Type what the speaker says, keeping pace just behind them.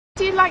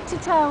Would you like to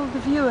tell the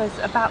viewers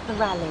about the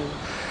rally?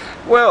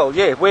 Well,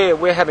 yeah,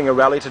 we're having a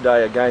rally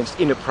today against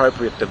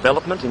inappropriate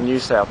development in New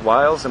South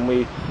Wales, and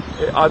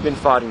I've been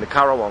fighting the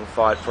Currawong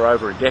fight for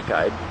over a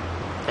decade,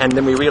 and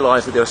then we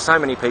realised that there were so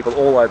many people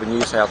all over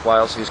New South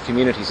Wales whose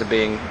communities are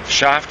being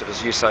shafted,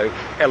 as you so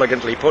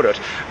elegantly put it,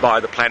 by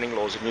the planning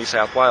laws of New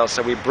South Wales.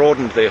 So we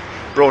broadened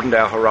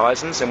our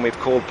horizons, and we've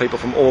called people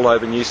from all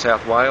over New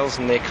South Wales,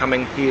 and they're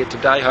coming here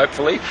today,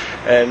 hopefully,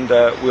 and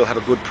we'll have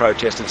a good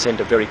protest and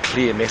send a very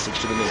clear message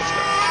to the Minister.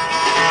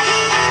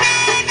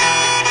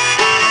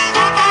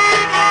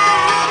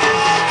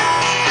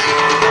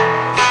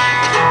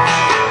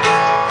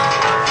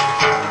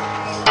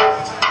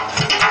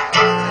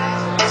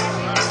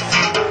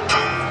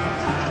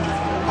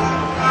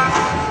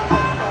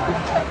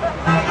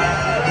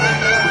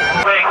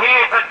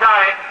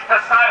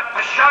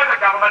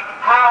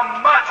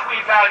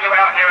 Value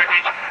our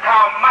heritage,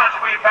 how much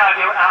we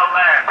value our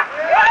land.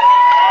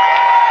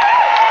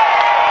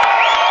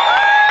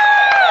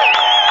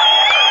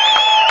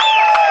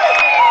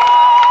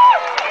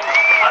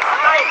 A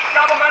state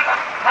government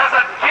has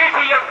a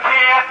duty of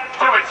care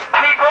to its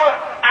people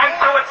and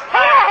to its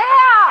land.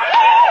 And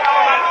this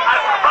government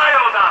has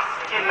failed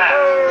us in that.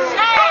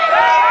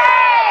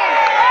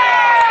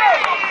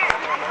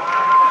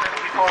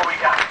 Before we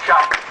go,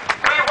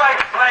 we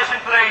waited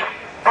patiently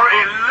for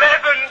 11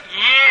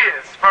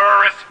 years for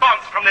a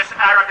response from this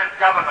arrogant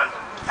government,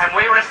 and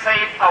we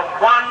received a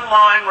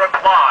one-line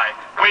reply: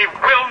 we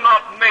will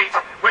not meet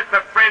with the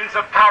Friends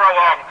of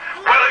Currawong.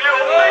 Will you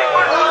meet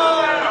with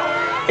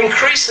us?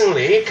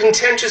 Increasingly,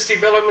 contentious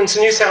developments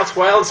in New South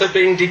Wales are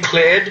being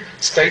declared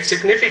state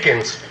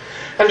significant,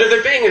 and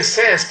they're being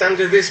assessed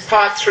under this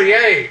Part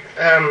 3A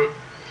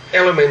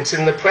element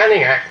in the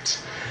Planning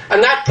Act,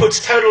 and that puts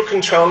total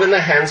control in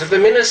the hands of the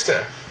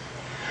Minister.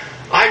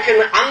 I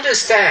can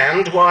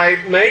understand why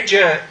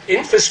major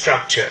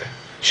infrastructure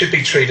should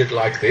be treated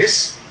like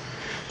this,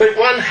 but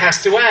one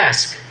has to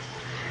ask,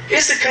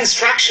 is the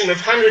construction of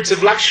hundreds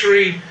of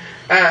luxury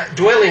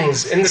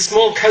dwellings in the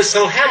small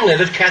coastal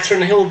hamlet of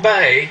Catherine Hill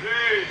Bay,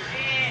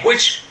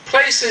 which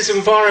places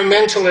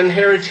environmental and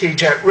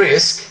heritage at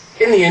risk,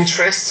 in the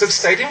interests of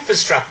state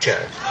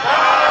infrastructure?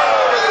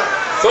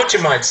 Thought you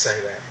might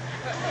say that.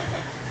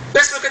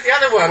 Let's look at the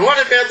other one. What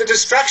about the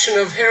destruction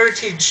of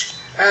heritage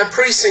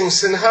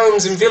precincts and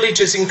homes and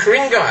villages in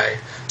Ku-ring-gai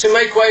to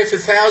make way for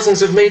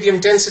thousands of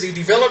medium-density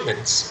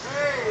developments?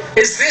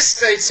 Is this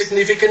state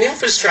significant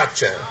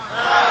infrastructure?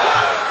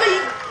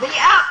 The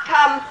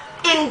outcome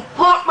in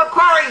Port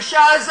Macquarie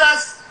shows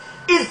us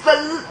is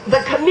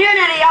the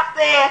community up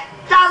there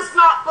does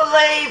not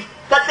believe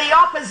that the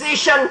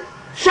opposition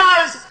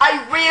shows a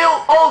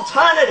real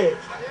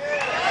alternative.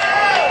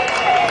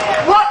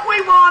 What we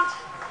want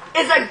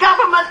is a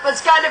government that's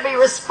going to be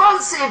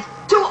responsive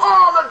to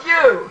all of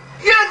you.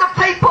 You're the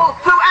people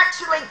who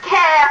actually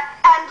care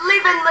and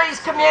live in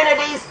these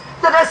communities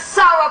that are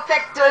so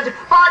affected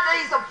by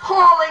these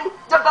appalling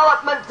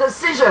development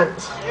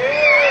decisions.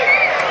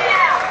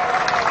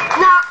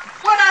 Now,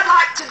 what I'd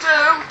like to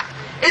do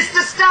is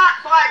to start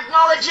by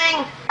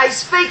acknowledging a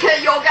speaker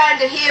you're going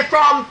to hear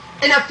from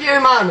in a few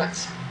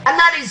moments, and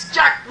that is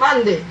Jack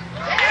Mundy.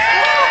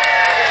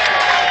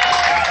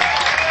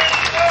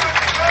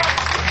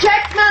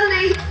 Jack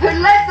Mundy, who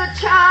led the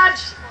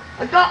charge,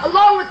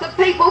 along with the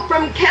people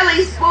from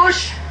Kelly's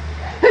Bush,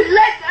 who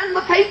led and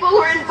the people who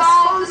were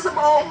involved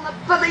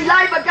for the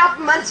Labor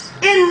government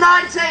in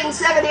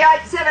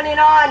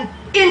 1978-79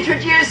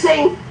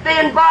 introducing the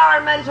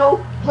Environmental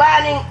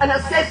Planning and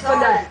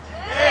Assessment Act.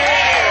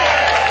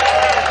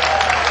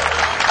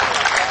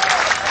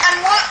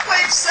 And what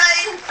we've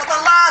seen for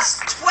the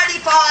last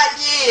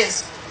 25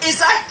 years is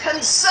a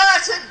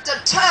concerted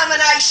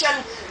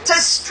determination to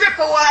strip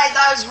away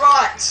those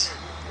rights.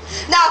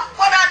 Now,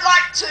 what I'd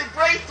like to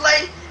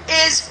briefly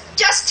is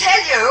just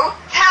tell you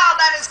how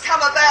that has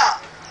come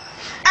about.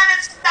 And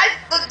it's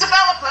the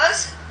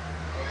developers,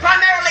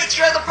 primarily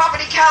through the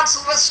Property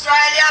Council of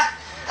Australia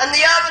and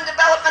the Urban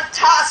Development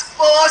Task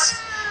Force,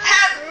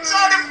 have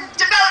sort of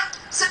developed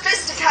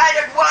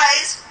sophisticated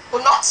ways, well,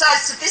 not so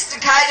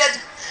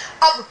sophisticated,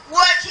 of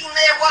working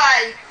their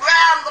way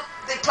around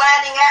the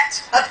Planning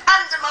Act, of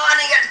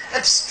undermining it,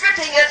 of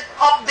stripping it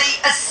of the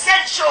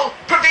essential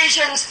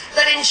provisions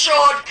that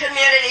ensured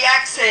community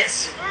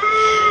access.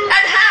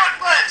 And how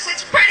it works,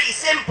 it's pretty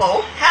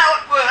simple how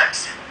it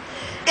works.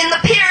 In the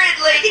period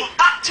leading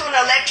up to an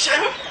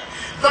election,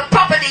 the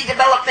property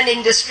development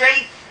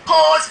industry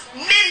pours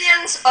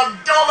millions of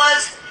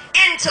dollars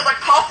into the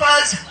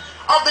coffers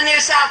of the New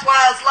South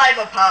Wales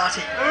Labor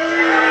Party.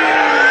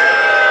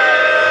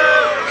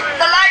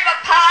 The Labor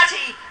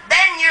Party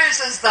then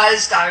uses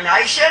those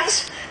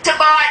donations to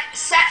buy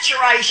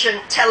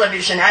saturation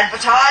television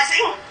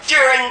advertising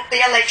during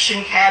the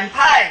election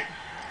campaign.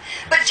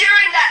 But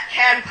during that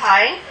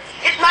campaign,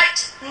 it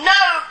makes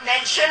no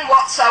mention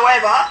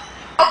whatsoever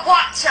of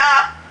what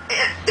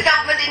the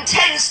government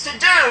intends to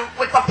do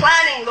with the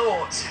planning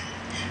laws.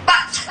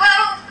 But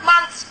 12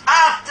 months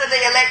after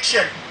the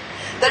election,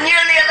 the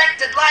newly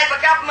elected Labor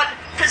government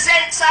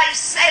presents a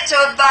set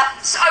of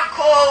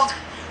so-called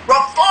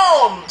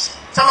reforms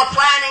to the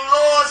planning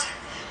laws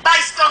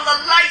based on the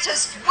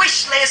latest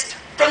wish list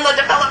from the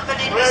development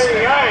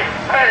industry. Hey,